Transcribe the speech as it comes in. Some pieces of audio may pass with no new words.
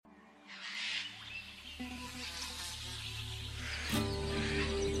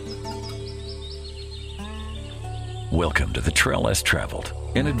Welcome to the Trail Less Traveled,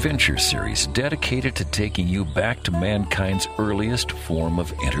 an adventure series dedicated to taking you back to mankind's earliest form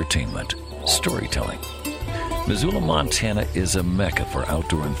of entertainment, storytelling. Missoula, Montana is a mecca for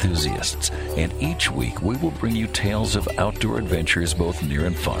outdoor enthusiasts, and each week we will bring you tales of outdoor adventures both near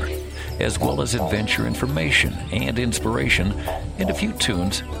and far, as well as adventure information and inspiration, and a few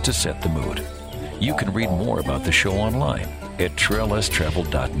tunes to set the mood. You can read more about the show online at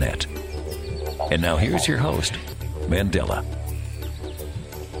traillesstravel.net. And now here's your host, Mandela.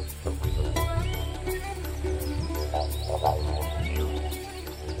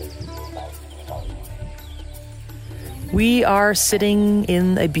 We are sitting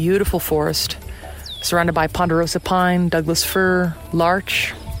in a beautiful forest, surrounded by ponderosa pine, Douglas fir,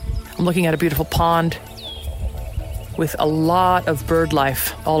 larch. I'm looking at a beautiful pond with a lot of bird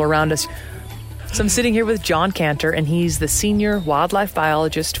life all around us. So I'm sitting here with John Cantor, and he's the senior wildlife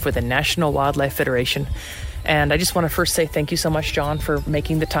biologist for the National Wildlife Federation. And I just want to first say thank you so much, John, for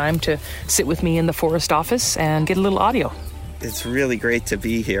making the time to sit with me in the forest office and get a little audio. It's really great to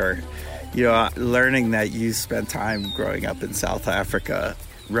be here. You know, learning that you spent time growing up in South Africa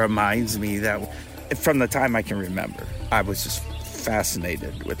reminds me that from the time I can remember, I was just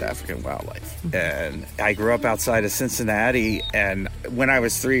fascinated with African wildlife. Mm-hmm. And I grew up outside of Cincinnati, and when I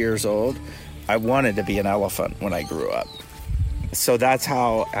was 3 years old, I wanted to be an elephant when I grew up. So that's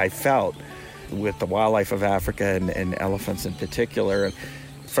how I felt with the wildlife of Africa and elephants in particular. And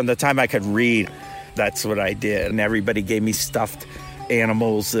from the time I could read, that's what I did. And everybody gave me stuffed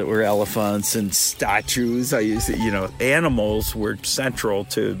animals that were elephants and statues. I used to, animals were central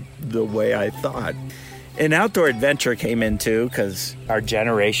to the way I thought. And outdoor adventure came in too, because our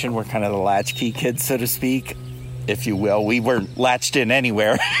generation were kind of the latchkey kids, so to speak, if you will. We weren't latched in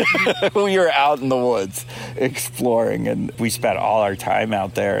anywhere. We were out in the woods exploring, and we spent all our time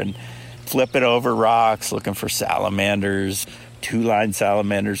out there and flipping over rocks, looking for salamanders, two-line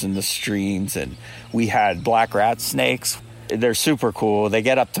salamanders in the streams. And we had black rat snakes. They're super cool. They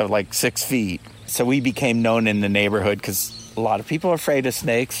get up to like 6 feet. So we became known in the neighborhood because a lot of people are afraid of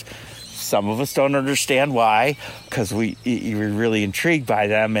snakes. Some of us don't understand why, because we were really intrigued by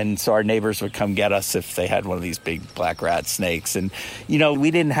them. And so our neighbors would come get us if they had one of these big black rat snakes. And,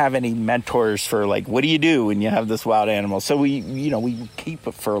 we didn't have any mentors for like, what do you do when you have this wild animal? So we keep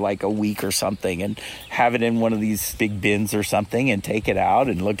it for like a week or something and have it in one of these big bins or something and take it out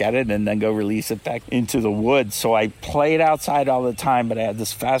and look at it and then go release it back into the woods. So I played outside all the time, but I had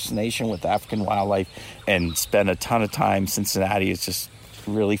this fascination with African wildlife and spent a ton of time. Cincinnati is just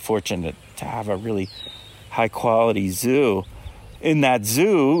really fortunate to have a really high quality zoo. In that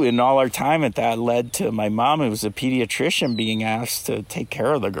zoo, in all our time at that, led to my mom, who was a pediatrician, being asked to take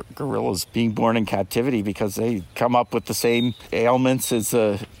care of the gorillas being born in captivity because they come up with the same ailments as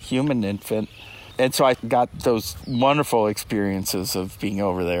a human infant. And so I got those wonderful experiences of being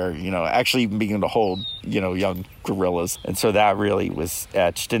over there, actually being able to hold, young gorillas. And so that really was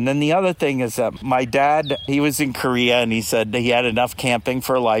etched. And then the other thing is that my dad, he was in Korea, and he said he had enough camping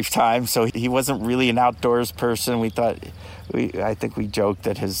for a lifetime. So he wasn't really an outdoors person. I think we joked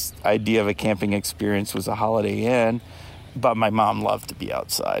that his idea of a camping experience was a Holiday Inn. But my mom loved to be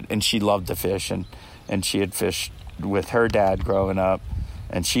outside, and she loved to fish. And she had fished with her dad growing up.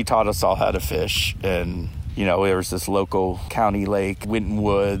 And she taught us all how to fish. And, there was this local county lake, Winton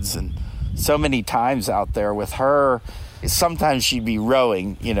Woods, and so many times out there with her. Sometimes she'd be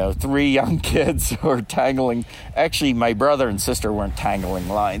rowing, 3 young kids were tangling. Actually, my brother and sister weren't tangling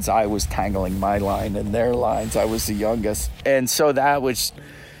lines. I was tangling my line and their lines. I was the youngest. And so that was,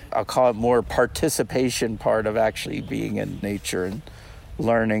 I'll call it more participation part of actually being in nature and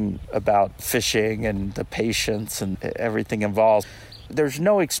learning about fishing and the patience and everything involved. There's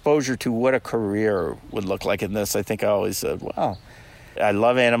no exposure to what a career would look like in this. I think I always said, well, I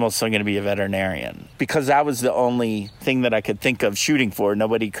love animals, so I'm going to be a veterinarian. Because that was the only thing that I could think of shooting for.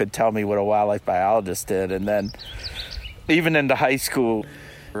 Nobody could tell me what a wildlife biologist did. And then even into high school,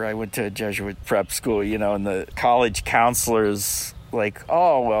 where I went to a Jesuit prep school, and the college counselors like,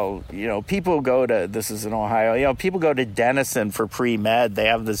 oh, well, people go to, this is in Ohio, people go to Denison for pre-med. They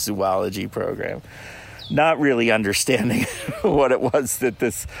have the zoology program. Not really understanding what it was that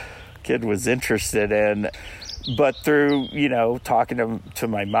this kid was interested in. But through, talking to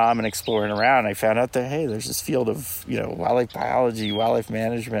my mom and exploring around, I found out that, hey, there's this field of, wildlife biology, wildlife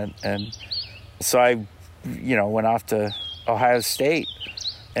management. And so I, went off to Ohio State.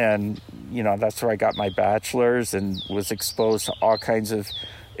 And, that's where I got my bachelor's and was exposed to all kinds of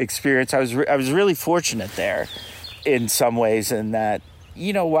experience. I was really fortunate there in some ways in that,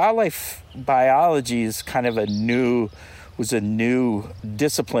 wildlife biology is kind of a new was a new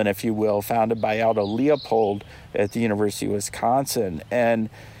discipline, if you will, founded by Aldo Leopold at the University of Wisconsin.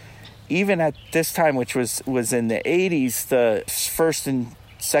 And even at this time, which was in the 80s, the first and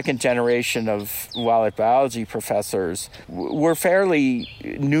second generation of wildlife biology professors were fairly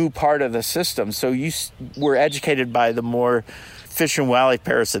new part of the system. So you were educated by the more fish and wildlife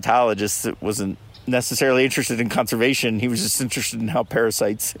parasitologist that wasn't necessarily interested in conservation. He was just interested in how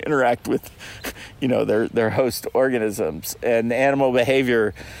parasites interact with, their host organisms. And the animal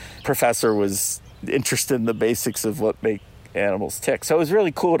behavior professor was interested in the basics of what make animals tick. So it was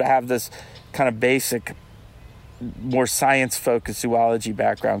really cool to have this kind of basic, more science-focused zoology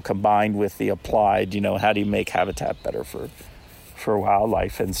background combined with the applied, how do you make habitat better for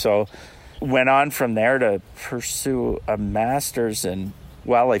wildlife? And so went on from there to pursue a master's in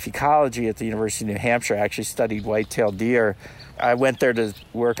wildlife ecology at the University of New Hampshire. I actually studied white-tailed deer. I went there to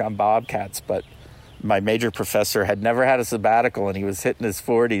work on bobcats, but my major professor had never had a sabbatical, and he was hitting his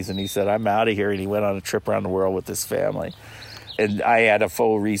 40s, and he said, I'm out of here, and he went on a trip around the world with his family. And I had a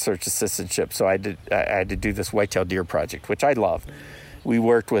full research assistantship, so I had to do this white-tailed deer project, which I loved. We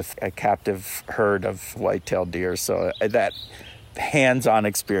worked with a captive herd of white-tailed deer, so that hands-on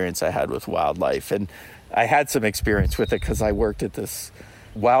experience I had with wildlife. And I had some experience with it because I worked at this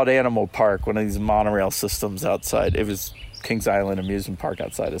wild animal park, one of these monorail systems outside. It was Kings Island Amusement Park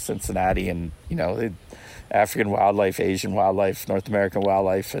outside of Cincinnati, and African wildlife, Asian wildlife, North American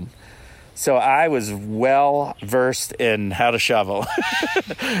wildlife, and so I was well versed in how to shovel.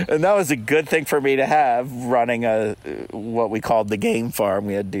 And that was a good thing for me to have running what we called the game farm.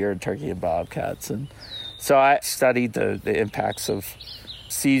 We had deer and turkey and bobcats, and so I studied the impacts of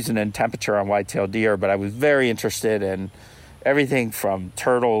season and temperature on white-tailed deer, but I was very interested in everything from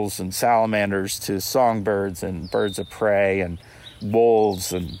turtles and salamanders to songbirds and birds of prey and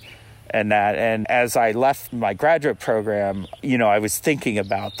wolves and that. And as I left my graduate program, I was thinking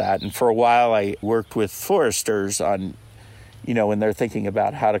about that. And for a while, I worked with foresters on, when they're thinking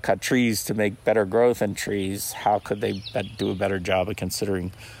about how to cut trees to make better growth in trees, how could they do a better job of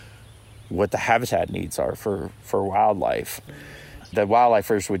considering what the habitat needs are for wildlife. The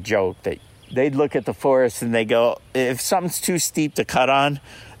wildlifers would joke that they'd look at the forest and they go, if something's too steep to cut on,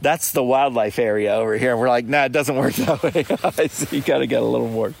 that's the wildlife area over here. And we're like, nah, it doesn't work that way. So you got to get a little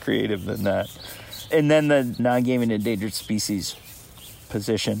more creative than that. And then the non-game and endangered species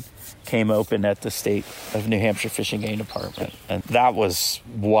position came open at the State of New Hampshire Fish and Game Department. And that was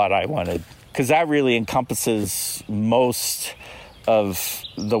what I wanted, because that really encompasses most of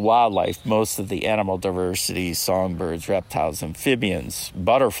the wildlife, most of the animal diversity, songbirds, reptiles, amphibians,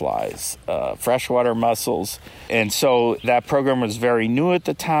 butterflies, freshwater mussels. And so that program was very new at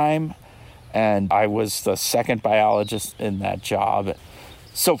the time, and I was the second biologist in that job.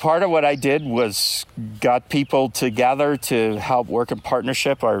 So part of what I did was got people together to help work in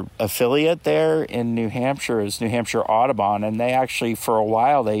partnership. Our affiliate there in New Hampshire is New Hampshire Audubon, and they actually, for a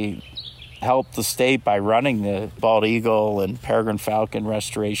while, they helped the state by running the bald eagle and peregrine falcon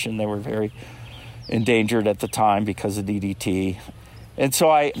restoration. They were very endangered at the time because of DDT. And so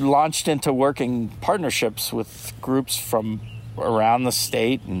I launched into working partnerships with groups from around the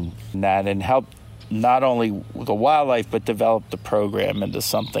state and helped not only the wildlife, but develop the program into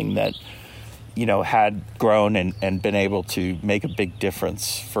something that, had grown and been able to make a big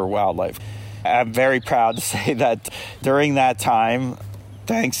difference for wildlife. I'm very proud to say that during that time,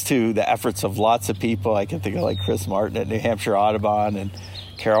 thanks to the efforts of lots of people, I can think of like Chris Martin at New Hampshire Audubon and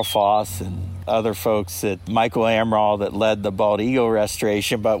Carol Foss and other folks at Michael Amaral that led the bald eagle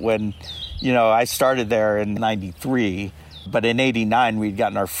restoration. But when, I started there in 93, but in 89, we'd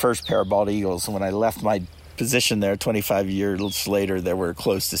gotten our first pair of bald eagles. And when I left my position there 25 years later, there were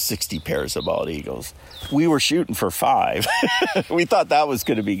close to 60 pairs of bald eagles. We were shooting for 5. We thought that was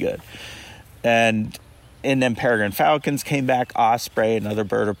going to be good. And then peregrine falcons came back, osprey, another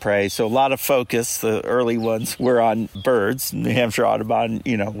bird of prey. So a lot of focus. The early ones were on birds. New Hampshire Audubon,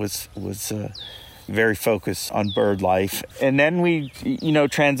 was very focused on bird life. And then we,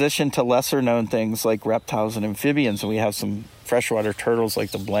 transitioned to lesser known things like reptiles and amphibians. And we have some freshwater turtles like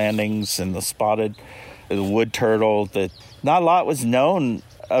the blandings and the wood turtle. That not a lot was known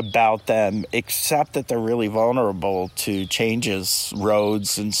about them, except that they're really vulnerable to changes,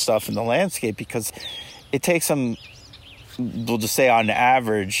 roads and stuff in the landscape, because it takes them, we'll just say on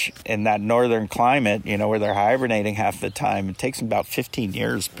average, in that northern climate, where they're hibernating half the time, it takes them about 15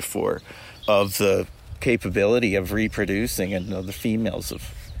 years before of the capability of reproducing and the females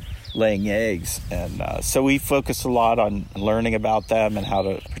of laying eggs. And so we focus a lot on learning about them and how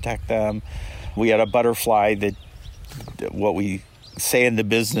to protect them. We had a butterfly that what we say in the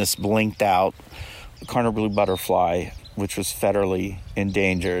business blinked out, Carner blue butterfly. which was federally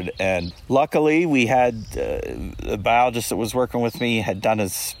endangered. And luckily, we had a biologist that was working with me had done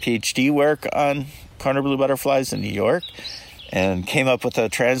his PhD work on corner blue butterflies in New York and came up with a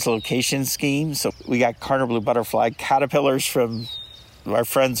translocation scheme. So we got corner blue butterfly caterpillars from our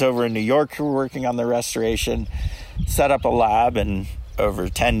friends over in New York who were working on the restoration, set up a lab, and over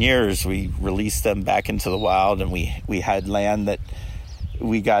 10 years, we released them back into the wild, and we had land that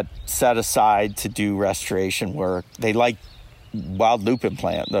we got set aside to do restoration work. They like wild lupin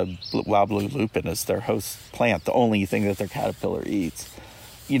plant. The wild blue lupin is their host plant, the only thing that their caterpillar eats.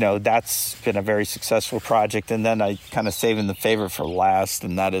 You know, that's been a very successful project. And then I kind of saving the favorite for last,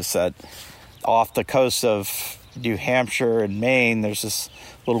 and that is that off the coast of New Hampshire and Maine, there's this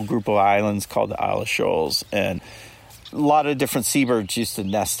little group of islands called the Isle of Shoals, and a lot of different seabirds used to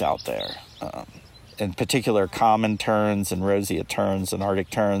nest out there. In particular, common terns and roseate terns and Arctic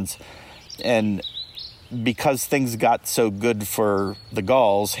terns. And because things got so good for the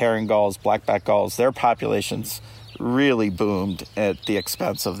gulls, herring gulls, blackback gulls, their populations really boomed at the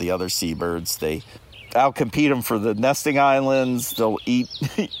expense of the other seabirds. They outcompete them for the nesting islands. They'll eat,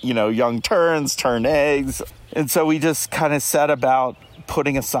 young terns, tern eggs. And so we just kind of set about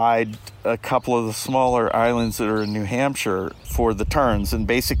putting aside a couple of the smaller islands that are in New Hampshire for the terns. And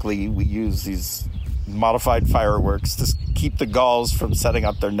basically we use these modified fireworks to keep the gulls from setting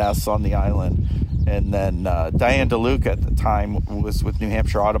up their nests on the island. And then Diane DeLuca at the time was with New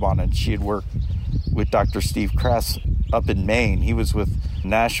Hampshire Audubon, and she had worked with Dr. Steve Kress up in Maine. He was with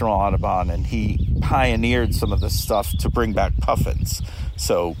National Audubon, and he pioneered some of this stuff to bring back puffins.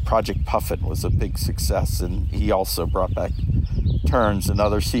 So Project Puffin was a big success, and he also brought back terns and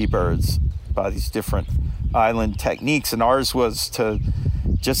other seabirds by these different island techniques. And ours was to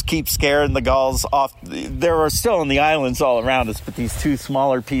just keep scaring the gulls off. There were still on the islands all around us, but these two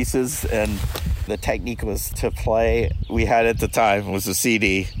smaller pieces, and the technique was to play. We had at the time was a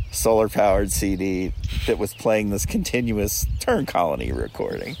CD, solar-powered CD, that was playing this continuous tern colony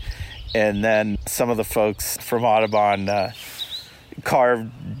recording. And then some of the folks from Audubon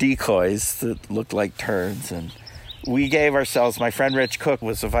carved decoys that looked like terns. And we gave ourselves, my friend Rich Cook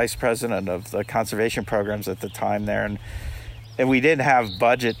was the vice president of the conservation programs at the time there, and we didn't have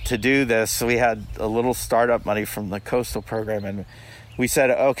budget to do this, so we had a little startup money from the coastal program, and we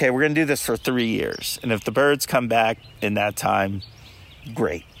said, okay, we're going to do this for 3 years, and if the birds come back in that time,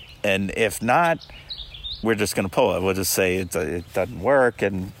 great, and if not, we're just going to pull it. We'll just say it doesn't work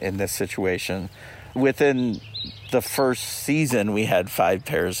in this situation. Within the first season, we had 5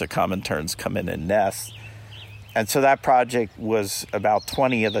 pairs of common terns come in and nest, and so that project was about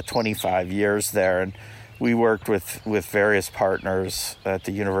 20 of the 25 years there, and we worked with various partners at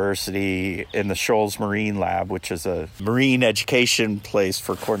the university in the Shoals Marine Lab, which is a marine education place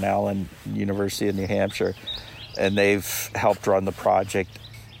for Cornell and University of New Hampshire. And they've helped run the project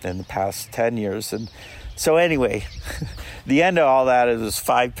in the past 10 years. And so anyway, the end of all that is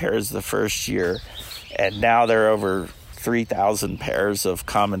 5 pairs the first year. And now there are over 3,000 pairs of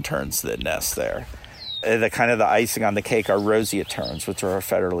common terns that nest there. The kind of the icing on the cake are roseate terns, which are a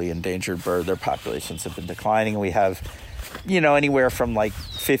federally endangered bird. Their populations have been declining. We have, anywhere from like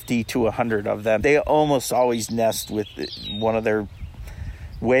 50 to 100 of them. They almost always nest with one of their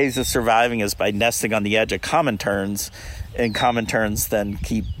ways of surviving is by nesting on the edge of common terns, and common terns then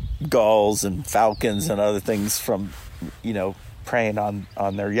keep gulls and falcons and other things from, preying on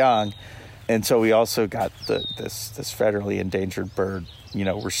their young. And so we also got this federally endangered bird,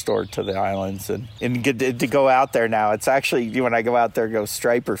 restored to the islands. And get to go out there now, it's actually, when I go out there, go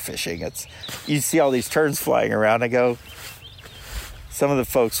striper fishing, you see all these terns flying around. I go, some of the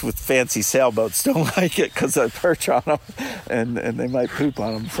folks with fancy sailboats don't like it because I perch on them and they might poop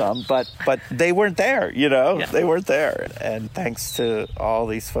on them some. But they weren't there, Yeah. They weren't there. And thanks to all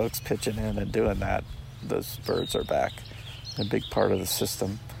these folks pitching in and doing that, those birds are back, a big part of the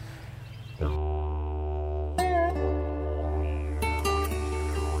system.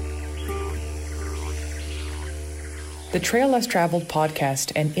 The Trail Less Traveled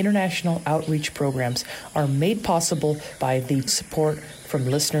podcast and international outreach programs are made possible by the support from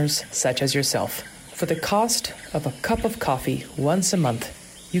listeners such as yourself. For the cost of a cup of coffee once a month,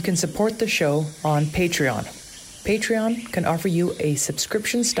 you can support the show on Patreon. Patreon can offer you a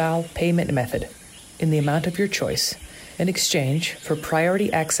subscription-style payment method in the amount of your choice in exchange for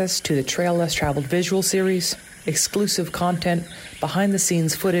priority access to the Trail Less Traveled visual series, exclusive content,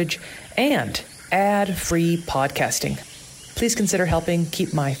 behind-the-scenes footage, and ad-free podcasting. Please consider helping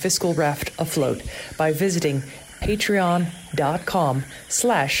keep my fiscal raft afloat by visiting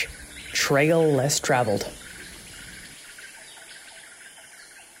patreon.com/traillesstraveled.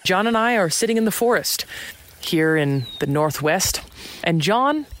 John and I are sitting in the forest. here in the Northwest. And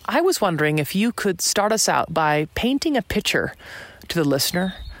John, I was wondering if you could start us out by painting a picture to the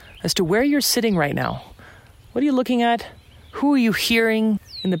listener as to where you're sitting right now. What are you looking at? Who are you hearing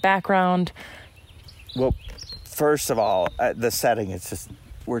in the background? Well, first of all, the setting, it's just,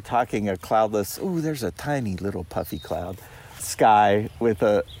 we're talking a cloudless, there's a tiny little puffy cloud sky with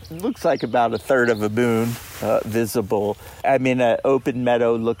looks like about a third of a moon visible. I'm in an open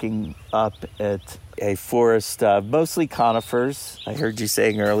meadow looking up at a forest, mostly conifers. I heard you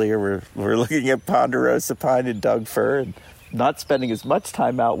saying earlier we're looking at ponderosa pine and Doug fir, and not spending as much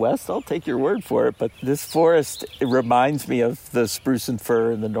time out west. I'll take your word for it, but this forest, it reminds me of the spruce and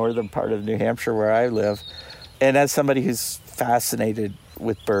fir in the northern part of New Hampshire where I live. And as somebody who's fascinated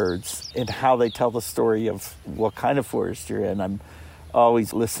with birds and how they tell the story of what kind of forest you're in, I'm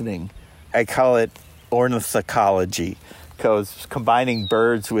always listening. I call it ornithology, because combining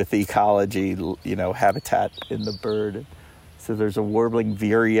birds with ecology, habitat in the bird. So there's a warbling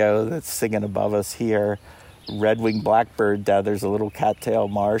vireo that's singing above us here. Red-winged blackbird, there's a little cattail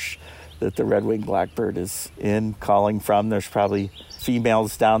marsh that the red-winged blackbird is in, calling from. There's probably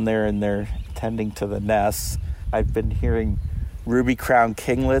females down there and they're tending to the nests. I've been hearing ruby-crowned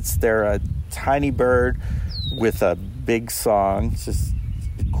kinglets. They're a tiny bird with a big song. It's just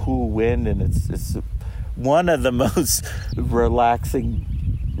a cool wind, and it's one of the most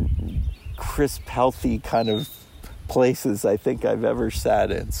relaxing, crisp, healthy kind of places I think I've ever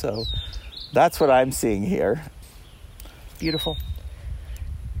sat in. So that's what I'm seeing here. Beautiful.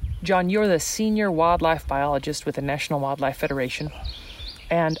 John, you're the senior wildlife biologist with the National Wildlife Federation.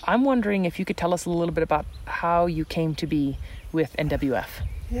 And I'm wondering if you could tell us a little bit about how you came to be with NWF.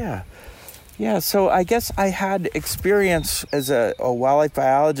 Yeah, so I guess I had experience as a wildlife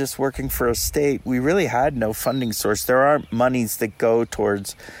biologist working for a state. We really had no funding source. There aren't monies that go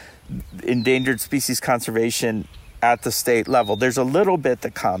towards endangered species conservation at the state level. There's a little bit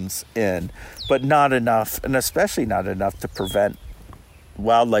that comes in, but not enough, and especially not enough to prevent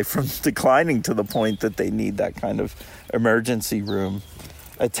wildlife from declining to the point that they need that kind of emergency room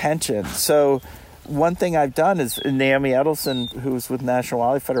attention. So one thing I've done is Naomi Edelson, who's with National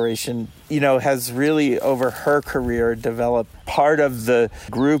Wildlife Federation, has really over her career developed part of the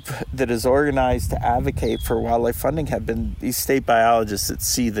group that is organized to advocate for wildlife funding have been these state biologists that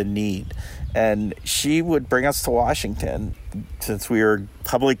see the need. And she would bring us to Washington. Since we were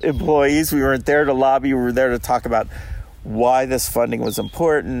public employees, we weren't there to lobby, we were there to talk about why this funding was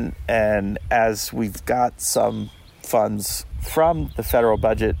important. And as we've got some funds from the federal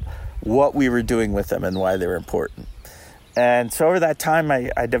budget, what we were doing with them and why they were important. And so over that time,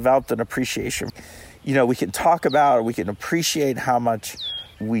 I developed an appreciation. We can talk about, we can appreciate how much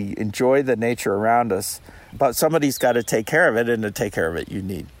we enjoy the nature around us, but somebody's got to take care of it, and to take care of it, you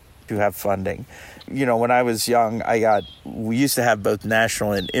need to have funding. When I was young, we used to have both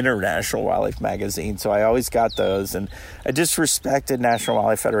national and international wildlife magazines, so I always got those, and I just respected National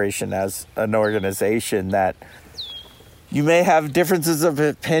Wildlife Federation as an organization that you may have differences of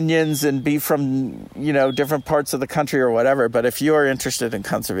opinions and be from, different parts of the country or whatever, but if you are interested in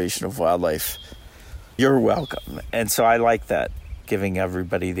conservation of wildlife, you're welcome. And so I like that, giving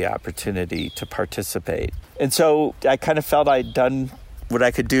everybody the opportunity to participate. And so I kind of felt I'd done what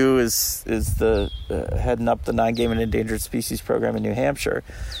I could do is heading up the non-game and endangered species program in New Hampshire.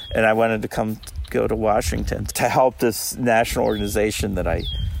 And I wanted to go to Washington to help this national organization that I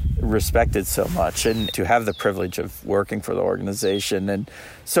respected so much, and to have the privilege of working for the organization. And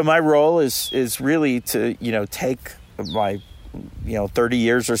so my role is really to take my 30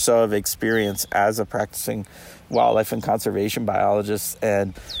 years or so of experience as a practicing wildlife and conservation biologist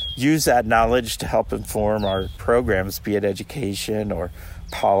and use that knowledge to help inform our programs, be it education or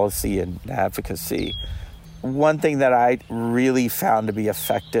policy and advocacy. One thing that I really found to be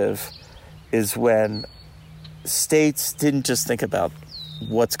effective is when states didn't just think about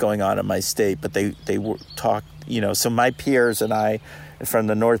what's going on in my state, but they talk, so my peers and I from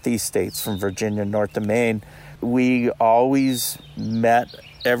the Northeast states, from Virginia north to Maine, we always met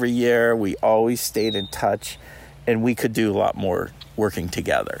every year. We always stayed in touch, and we could do a lot more working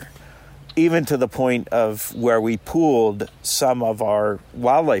together, even to the point of where we pooled some of our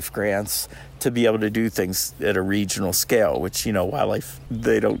wildlife grants to be able to do things at a regional scale, which, wildlife,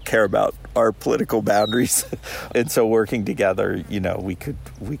 they don't care about our political boundaries. And so working together, we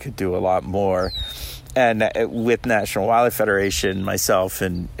could do a lot more. And with National Wildlife Federation, myself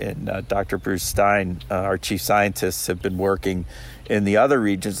and Dr. Bruce Stein, our chief scientists, have been working in the other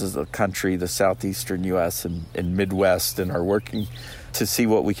regions of the country, the southeastern U.S. and Midwest, and are working to see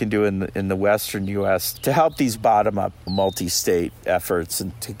what we can do in the western U.S. to help these bottom-up multi-state efforts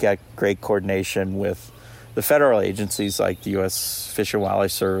and to get great coordination with the federal agencies like the U.S. Fish and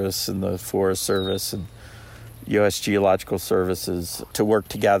Wildlife Service and the Forest Service and U.S. Geological Services to work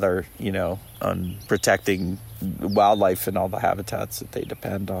together, on protecting wildlife and all the habitats that they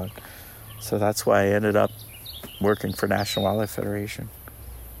depend on. So that's why I ended up working for National Wildlife Federation.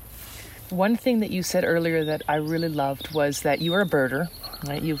 One thing that you said earlier that I really loved was that you are a birder,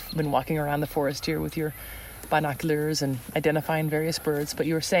 right? You've been walking around the forest here with your binoculars and identifying various birds, but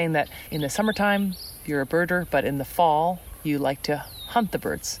you were saying that in the summertime, you're a birder, but in the fall, you like to hunt the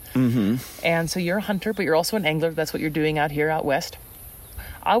birds. Mm-hmm. And so you're a hunter, but you're also an angler. That's what you're doing out here, out west.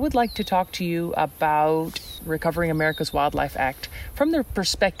 I would like to talk to you about Recovering America's Wildlife Act from the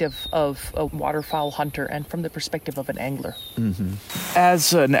perspective of a waterfowl hunter and from the perspective of an angler. Mm-hmm.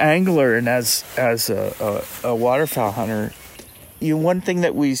 As an angler and as a waterfowl hunter, one thing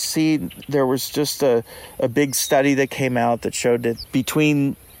that we see, there was just a big study that came out that showed that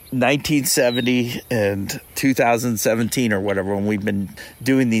between 1970 and 2017 or whatever, when we've been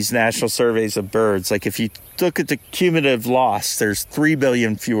doing these national surveys of birds, like if you look at the cumulative loss, there's 3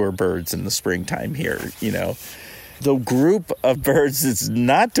 billion fewer birds in the springtime here, The group of birds that's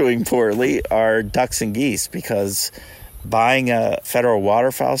not doing poorly are ducks and geese, because buying a federal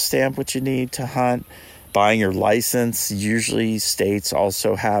waterfowl stamp, which you need to hunt, buying your license, usually states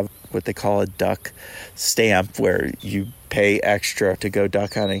also have what they call a duck stamp, where you pay extra to go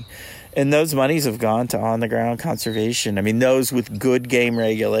duck hunting. And those monies have gone to on-the-ground conservation. I mean, those with good game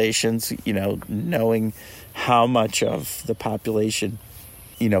regulations, knowing how much of the population,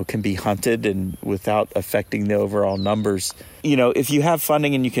 can be hunted and without affecting the overall numbers. If you have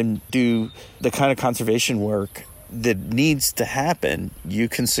funding and you can do the kind of conservation work that needs to happen, you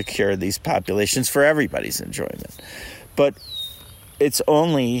can secure these populations for everybody's enjoyment. But it's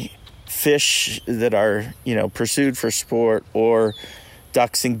only fish that are, pursued for sport, or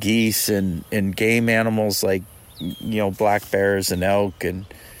ducks and geese and game animals like, black bears and elk and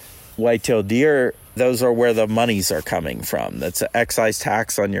white-tailed deer. Those are where the monies are coming from. That's an excise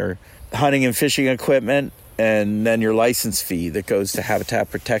tax on your hunting and fishing equipment, and then your license fee that goes to habitat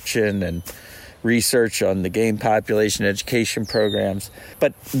protection and research on the game population, education programs.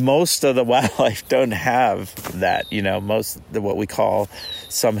 But most of the wildlife don't have that. Most of what we call,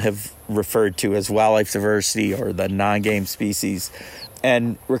 some have referred to as wildlife diversity or the non-game species.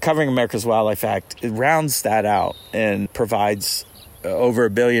 And Recovering America's Wildlife Act, it rounds that out and provides over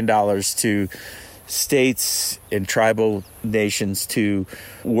 $1 billion to states and tribal nations to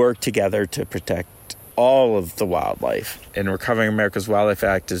work together to protect all of the wildlife. And Recovering America's Wildlife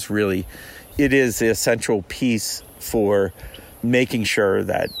Act is really, it is the essential piece for making sure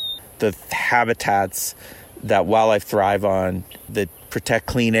that the habitats that wildlife thrive on, that protect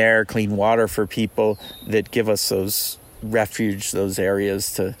clean air, clean water for people, that give us those refuge, those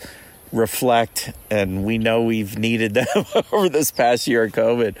areas to reflect. And we know we've needed them over this past year of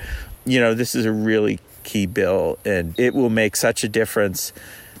COVID. This is a really key bill, and it will make such a difference,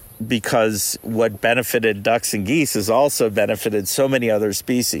 because what benefited ducks and geese has also benefited so many other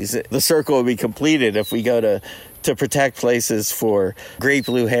species. The circle will be completed if we go to protect places for great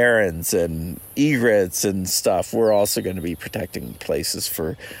blue herons and egrets and stuff. We're also going to be protecting places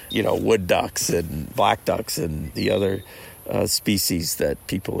for, wood ducks and black ducks and the other species that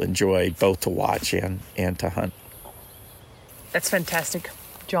people enjoy both to watch and to hunt. That's fantastic,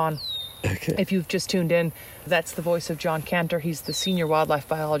 John. Okay. If you've just tuned in, that's the voice of John Cantor. He's the senior wildlife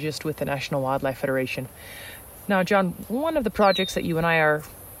biologist with the National Wildlife Federation. Now, John, one of the projects that you and I are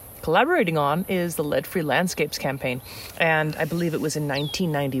collaborating on is the Lead-Free Landscapes campaign. And I believe it was in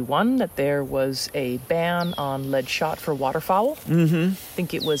 1991 that there was a ban on lead shot for waterfowl. Mm-hmm. I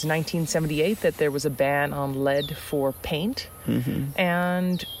think it was 1978 that there was a ban on lead for paint. Mm-hmm.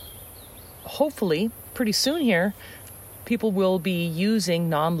 And hopefully, pretty soon here, people will be using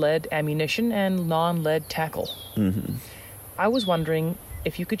non-lead ammunition and non-lead tackle. Mm-hmm. I was wondering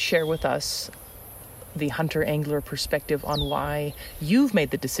if you could share with us the hunter-angler perspective on why you've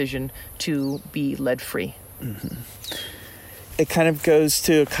made the decision to be lead-free. Mm-hmm. It kind of goes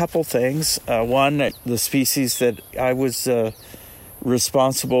to a couple things. One, the species that I was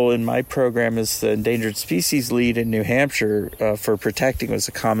responsible in my program as the endangered species lead in New Hampshire for protecting was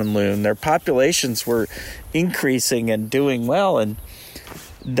a common loon. Their populations were increasing and doing well, and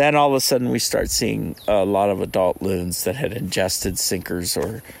then all of a sudden we start seeing a lot of adult loons that had ingested sinkers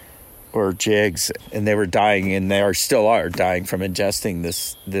or jigs, and they were dying, and they still are dying from ingesting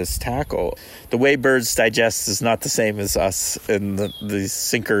this tackle. The way birds digest is not the same as us, and the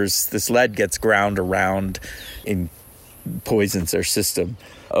sinkers, this lead gets ground around and poisons their system.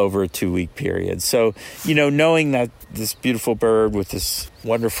 over a 2-week period. So, knowing that this beautiful bird with this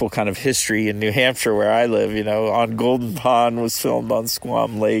wonderful kind of history in New Hampshire where I live, on Golden Pond, was filmed on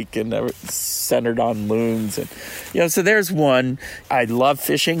Squam Lake and centered on loons. And, so there's one. I love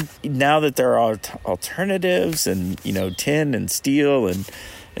fishing. Now that there are alternatives and, tin and steel and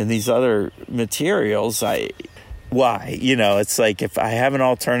these other materials, why? It's like if I have an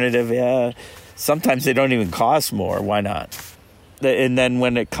alternative, sometimes they don't even cost more. Why not? And then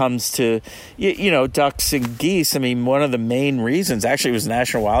when it comes to, ducks and geese, one of the main reasons, actually it was the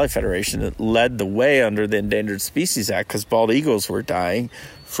National Wildlife Federation that led the way under the Endangered Species Act, because bald eagles were dying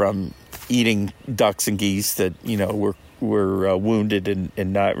from eating ducks and geese that, were wounded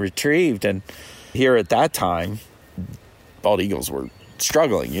and not retrieved. And here at that time, bald eagles were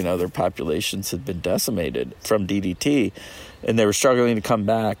struggling. Their populations had been decimated from DDT, and they were struggling to come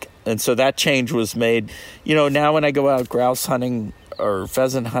back. And so that change was made. Now when I go out grouse hunting or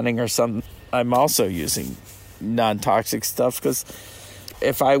pheasant hunting or something, I'm also using non-toxic stuff, because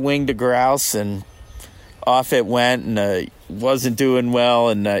if I winged a grouse and off it went and wasn't doing well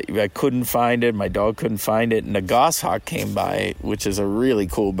and I couldn't find it, my dog couldn't find it, and a goshawk came by, which is a really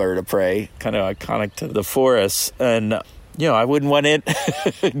cool bird of prey, kind of iconic to the forest, and I wouldn't want it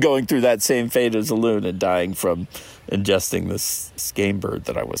going through that same fate as a loon and dying from ingesting this game bird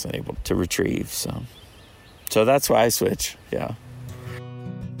that I wasn't able to retrieve. So that's why I switch. Yeah.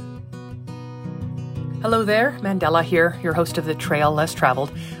 Hello there, Mandela here, your host of The Trail Less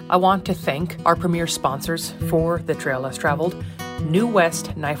Traveled. I want to thank our premier sponsors for The Trail Less Traveled, New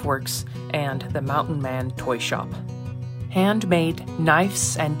West Knife Works and the Mountain Man Toy Shop. Handmade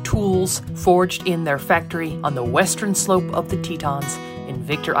knives and tools forged in their factory on the western slope of the Tetons in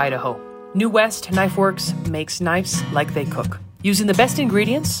Victor, Idaho. New West Knife Works makes knives like they cook, using the best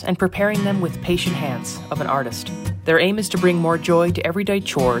ingredients and preparing them with patient hands of an artist. Their aim is to bring more joy to everyday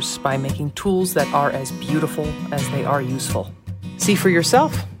chores by making tools that are as beautiful as they are useful. See for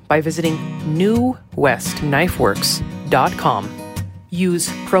yourself by visiting newwestknifeworks.com. Use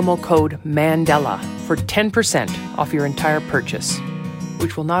promo code MANDELA for 10% off your entire purchase,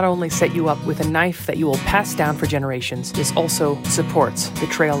 which will not only set you up with a knife that you will pass down for generations, this also supports the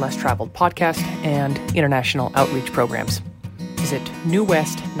Trail Less Traveled podcast and international outreach programs. Visit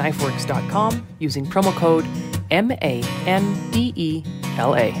newwestknifeworks.com using promo code MANDELA.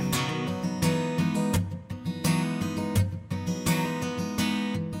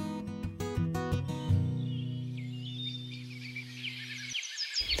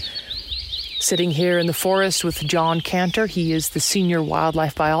 Sitting here in the forest with John Cantor. He is the senior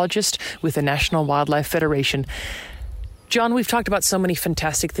wildlife biologist with the National Wildlife Federation. John, we've talked about so many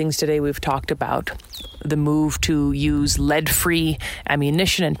fantastic things today. We've talked about the move to use lead-free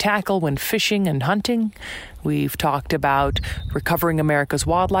ammunition and tackle when fishing and hunting. We've talked about Recovering America's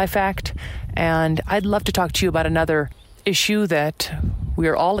Wildlife Act. And I'd love to talk to you about another issue that we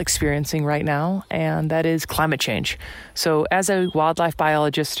are all experiencing right now, and that is climate change. So as a wildlife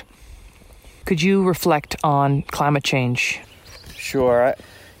biologist, could you reflect on climate change? Sure.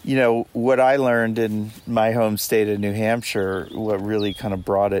 What I learned in my home state of New Hampshire, what really kind of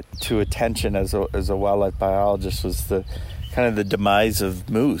brought it to attention as a wildlife biologist was the kind of the demise of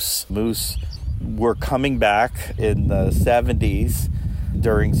moose. Moose were coming back in the 70s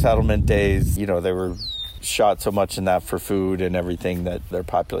during settlement days. They were shot so much in that for food and everything that their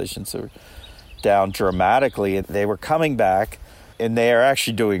populations are down dramatically. And they were coming back, and they are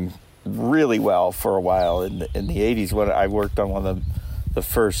actually doing really well for a while. In the 80s, when I worked on one of the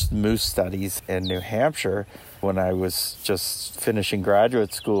first moose studies in New Hampshire, when I was just finishing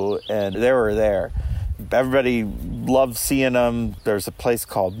graduate school, and they were there. Everybody loved seeing them. There's a place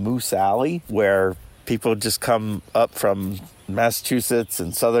called Moose Alley where people just come up from Massachusetts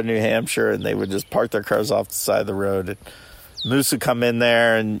and southern New Hampshire, and they would just park their cars off the side of the road, and moose would come in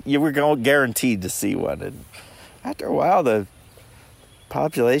there, and you were guaranteed to see one. And after a while, the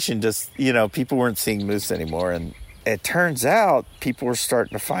population just, people weren't seeing moose anymore. And it turns out people were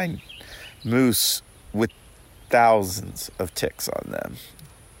starting to find moose with thousands of ticks on them.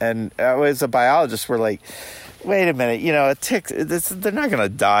 And as a biologist, we're like, wait a minute, a tick, they're not going to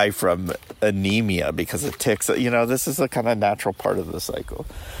die from anemia because of ticks. This is a kind of natural part of the cycle.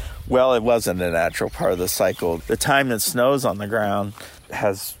 Well, it wasn't a natural part of the cycle. The time that snows on the ground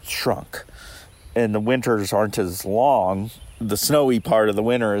has shrunk, and the winters aren't as long. The snowy part of the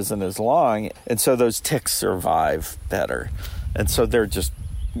winter isn't as long, and so those ticks survive better. And so they're just,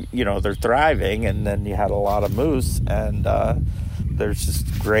 they're thriving, and then you had a lot of moose, and there's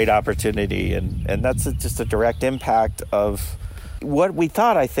just great opportunity, and that's just a direct impact of what we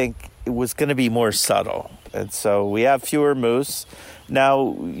thought, I think, was going to be more subtle. And so we have fewer moose. Now,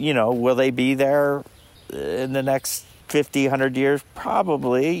 will they be there in the next 50, 100 years?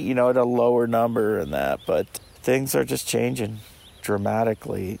 Probably, at a lower number than that. But things are just changing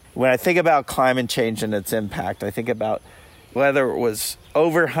dramatically. When I think about climate change and its impact, I think about whether it was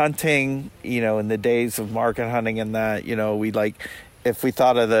overhunting, in the days of market hunting and that, if we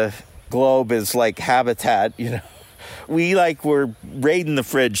thought of the globe as like habitat, we were raiding the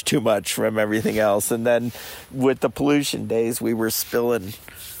fridge too much from everything else. And then with the pollution days, we were spilling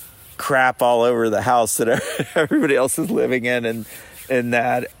crap all over the house that everybody else is living in. And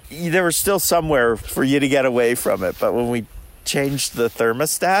that there was still somewhere for you to get away from it. But when we changed the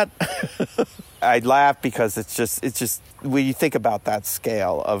thermostat, I laugh because it's just when you think about that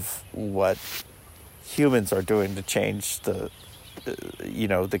scale of what humans are doing to change the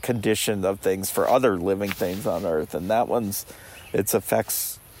condition of things for other living things on Earth, and it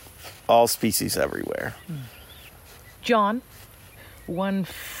affects all species everywhere. John, one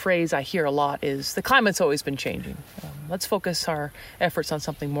phrase I hear a lot is the climate's always been changing. Let's focus our efforts on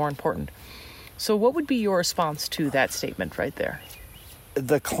something more important. So what would be your response to that statement right there?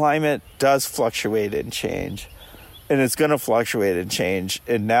 The climate does fluctuate and change, and it's going to fluctuate and change.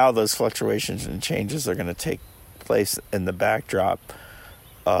 And now those fluctuations and changes are going to take place in the backdrop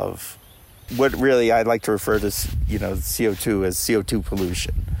of what really I'd like to refer to, CO2 as CO2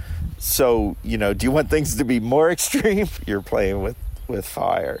 pollution. So, do you want things to be more extreme? You're playing with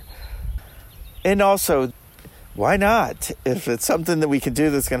fire. And also, why not? If it's something that we can do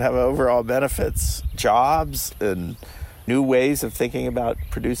that's going to have overall benefits, jobs and new ways of thinking about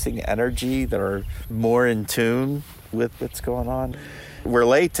producing energy that are more in tune with what's going on. We're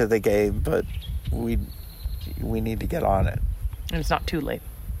late to the game, but we need to get on it. And it's not too late.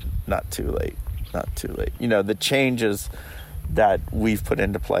 Not too late. The changes that we've put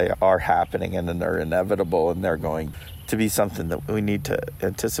into play are happening, and they're inevitable, and they're going to be something that we need to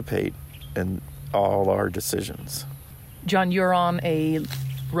anticipate in all our decisions. John, you're on a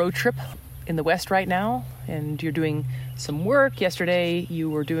road trip in the West right now, and you're doing some work. Yesterday, you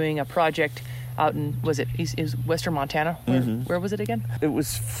were doing a project out in, is Western Montana? Where was it again? It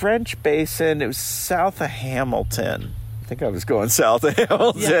was French Basin. It was south of Hamilton. I think I was going south of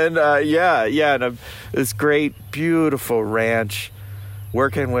Hamilton. Yeah. And this great, beautiful ranch,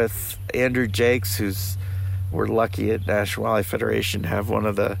 working with Andrew Jakes, we're lucky at National Wildlife Federation to have one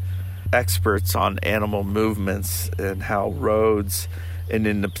of the experts on animal movements and how roads, and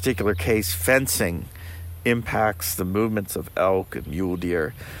in the particular case, fencing, impacts the movements of elk and mule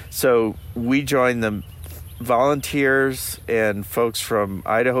deer. So we joined the volunteers and folks from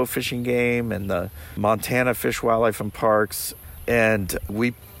Idaho Fish and Game and the Montana Fish, Wildlife and Parks, and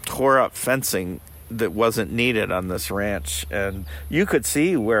we tore up fencing that wasn't needed on this ranch. And you could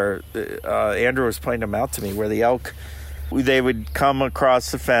see where Andrew was pointing them out to me, where the elk, they would come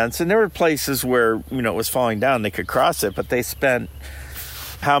across the fence, and there were places where, it was falling down, they could cross it, but they spent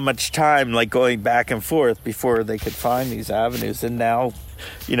how much time going back and forth before they could find these avenues. And now,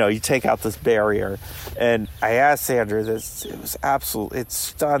 you take out this barrier. And I asked Andrew this, it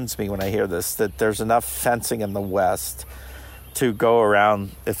stuns me when I hear this, that there's enough fencing in the West to go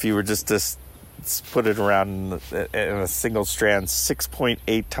around, if you were just to put it around in a single strand,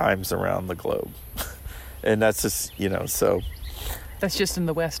 6.8 times around the globe. And that's just, so. That's just in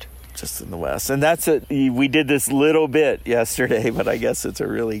the West. Just in the West. And that's it. We did this little bit yesterday, but I guess it's a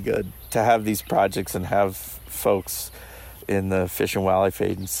really good to have these projects and have folks in the fish and wildlife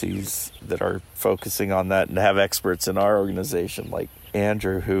agencies that are focusing on that, and have experts in our organization like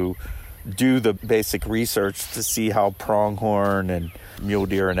Andrew who do the basic research to see how pronghorn and mule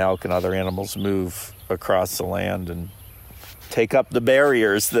deer and elk and other animals move across the land and take up the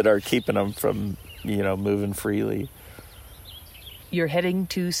barriers that are keeping them from, moving freely. You're heading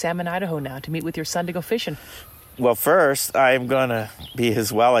to Salmon, Idaho now to meet with your son to go fishing. Well, first, I'm going to be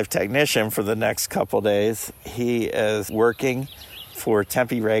his wildlife technician for the next couple days. He is working for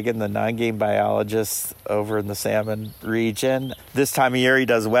Tempe Reagan, the non-game biologist over in the salmon region. This time of year, he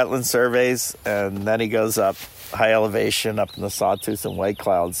does wetland surveys, and then he goes up high elevation up in the Sawtooth and White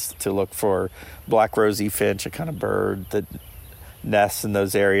Clouds to look for black rosy finch, a kind of bird that nests in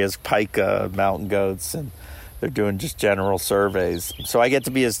those areas, pika, mountain goats, and they're doing just general surveys. So I get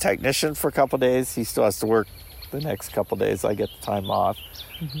to be his technician for a couple of days. He still has to work the next couple of days. I get the time off,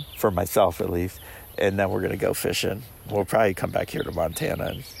 for myself at least. And then we're going to go fishing. We'll probably come back here to Montana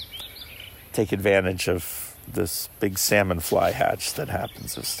and take advantage of this big salmon fly hatch that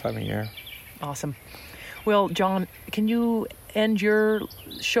happens this time of year. Awesome. Well, John, can you end your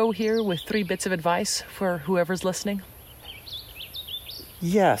show here with 3 bits of advice for whoever's listening?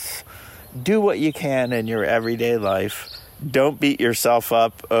 Yes. Do what you can in your everyday life. don't beat yourself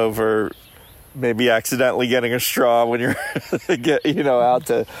up over maybe accidentally getting a straw when you're out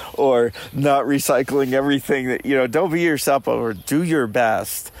to, or not recycling everything that, don't beat yourself over. Do your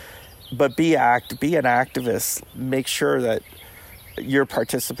best, but be an activist. Make sure that you're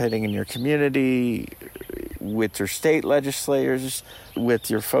participating in your community, with your state legislators, with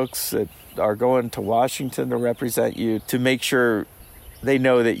your folks that are going to Washington to represent you, to make sure they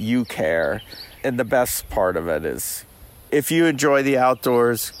know that you care. And the best part of it is, if you enjoy the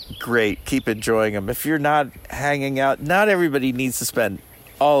outdoors, great, keep enjoying them. If you're not hanging out, not everybody needs to spend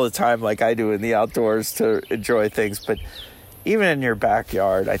all the time like I do in the outdoors to enjoy things. But even in your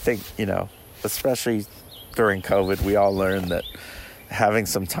backyard, I think, especially during COVID, we all learned that having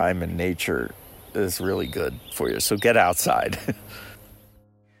some time in nature is really good for you. So get outside.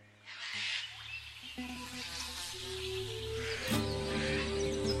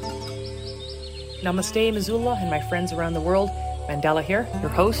 Namaste, Missoula, and my friends around the world. Mandela here, your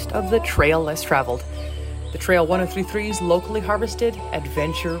host of The Trail Less Traveled, the Trail 1033's locally harvested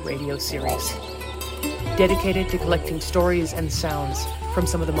adventure radio series, dedicated to collecting stories and sounds from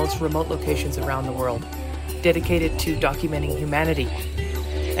some of the most remote locations around the world, dedicated to documenting humanity,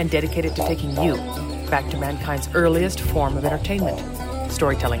 and dedicated to taking you back to mankind's earliest form of entertainment,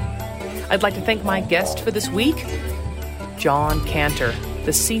 storytelling. I'd like to thank my guest for this week, John Cantor,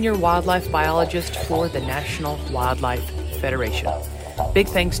 the senior wildlife biologist for the National Wildlife Federation. Big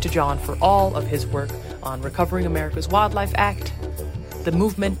thanks to John for all of his work on Recovering America's Wildlife Act, the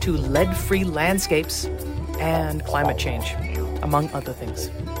movement to lead-free landscapes, and climate change, among other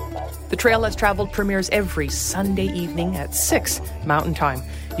things. The Trail Less Traveled premieres every Sunday evening at 6 Mountain Time.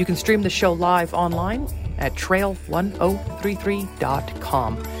 You can stream the show live online at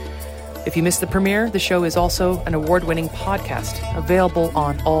trail1033.com. If you missed the premiere, the show is also an award-winning podcast available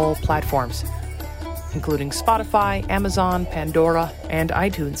on all platforms, including Spotify, Amazon, Pandora, and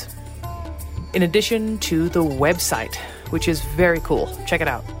iTunes. In addition to the website, which is very cool. Check it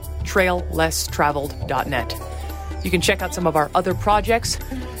out, traillesstraveled.net. You can check out some of our other projects,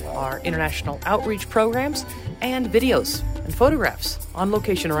 our international outreach programs, and videos and photographs on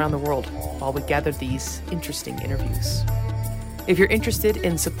location around the world while we gather these interesting interviews. If you're interested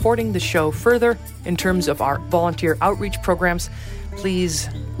in supporting the show further in terms of our volunteer outreach programs, please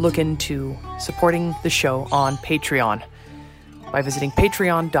look into supporting the show on Patreon by visiting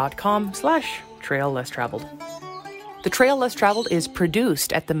patreon.com/traillesstraveled. The Trail Less Traveled is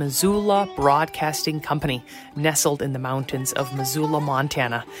produced at the Missoula Broadcasting Company, nestled in the mountains of Missoula,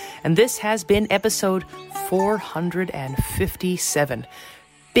 Montana. And this has been episode 457.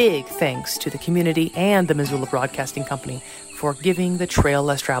 Big thanks to the community and the Missoula Broadcasting Company for giving the Trail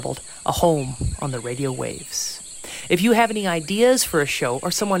Less Traveled a home on the radio waves. If you have any ideas for a show or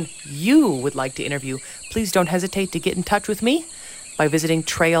someone you would like to interview, please don't hesitate to get in touch with me by visiting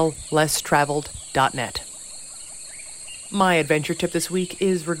traillesstraveled.net. My adventure tip this week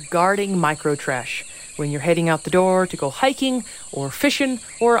is regarding microtrash. When you're heading out the door to go hiking or fishing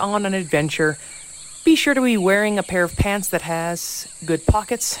or on an adventure, be sure to be wearing a pair of pants that has good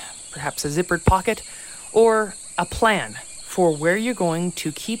pockets, perhaps a zippered pocket, or a plan for where you're going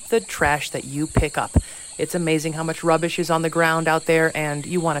to keep the trash that you pick up. It's amazing how much rubbish is on the ground out there, and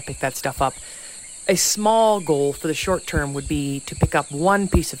you want to pick that stuff up. A small goal for the short term would be to pick up one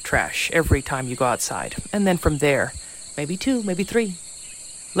piece of trash every time you go outside. And then from there, maybe 2, maybe 3.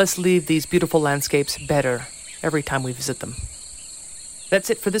 Let's leave these beautiful landscapes better every time we visit them. That's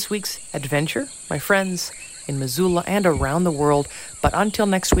it for this week's adventure, my friends in Missoula and around the world. But until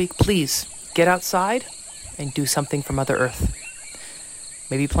next week, please get outside and do something for Mother Earth.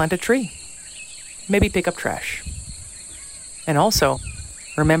 Maybe plant a tree. Maybe pick up trash. And also,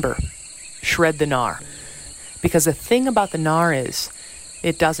 remember, shred the gnar. Because the thing about the gnar is,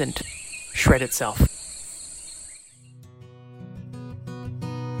 it doesn't shred itself.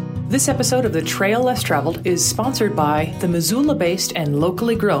 This episode of The Trail Less Traveled is sponsored by the Missoula-based and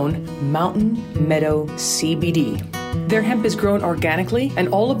locally grown Mountain Meadow CBD. Their hemp is grown organically, and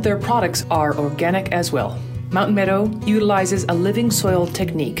all of their products are organic as well. Mountain Meadow utilizes a living soil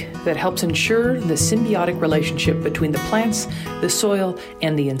technique that helps ensure the symbiotic relationship between the plants, the soil,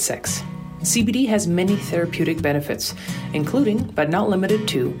 and the insects. CBD has many therapeutic benefits, including, but not limited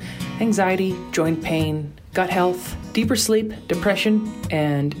to, anxiety, joint pain, gut health, deeper sleep, depression,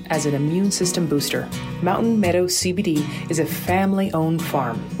 and as an immune system booster. Mountain Meadow CBD is a family-owned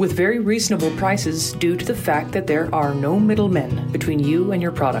farm with very reasonable prices due to the fact that there are no middlemen between you and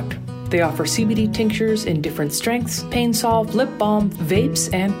your product. They offer CBD tinctures in different strengths, pain salve, lip balm,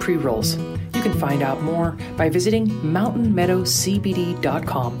 vapes, and pre-rolls. You can find out more by visiting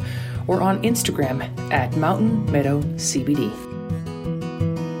mountainmeadowcbd.com or on Instagram at Mountain Meadow CBD.